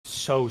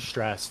so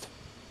stressed.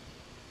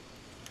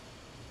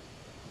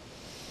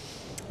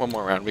 One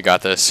more round, we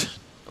got this.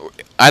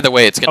 Either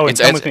way, it's gonna. Owen,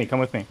 come with me. Come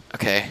with me.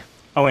 Okay.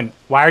 Owen,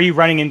 why are you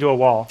running into a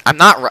wall? I'm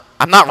not running.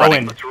 I'm not What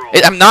running.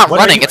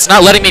 are you- It's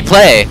not letting me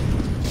play.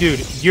 Dude,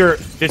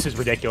 this is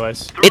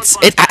ridiculous.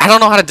 I don't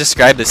know how to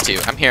describe this to you.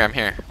 I'm here.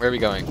 Where are we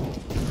going?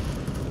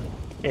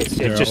 It's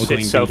They're all just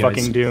going it's so B, guys.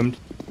 fucking doomed.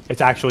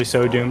 It's actually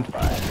so doomed.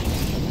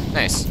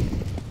 Nice.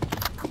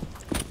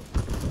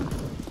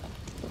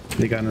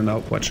 They got an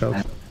out. Watch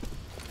out.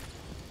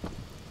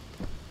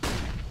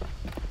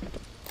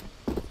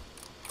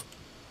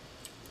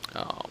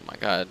 Oh my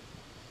god.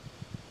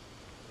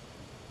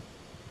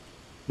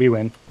 We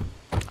win.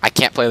 I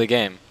can't play the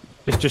game.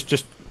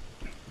 Just.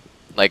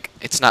 Like,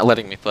 it's not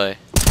letting me play.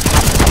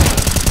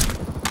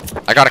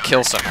 I got a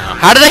kill somehow.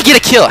 How did I get a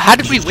kill? How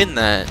did we win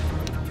that?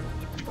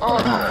 Oh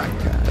my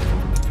god.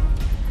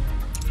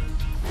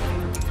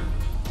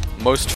 Most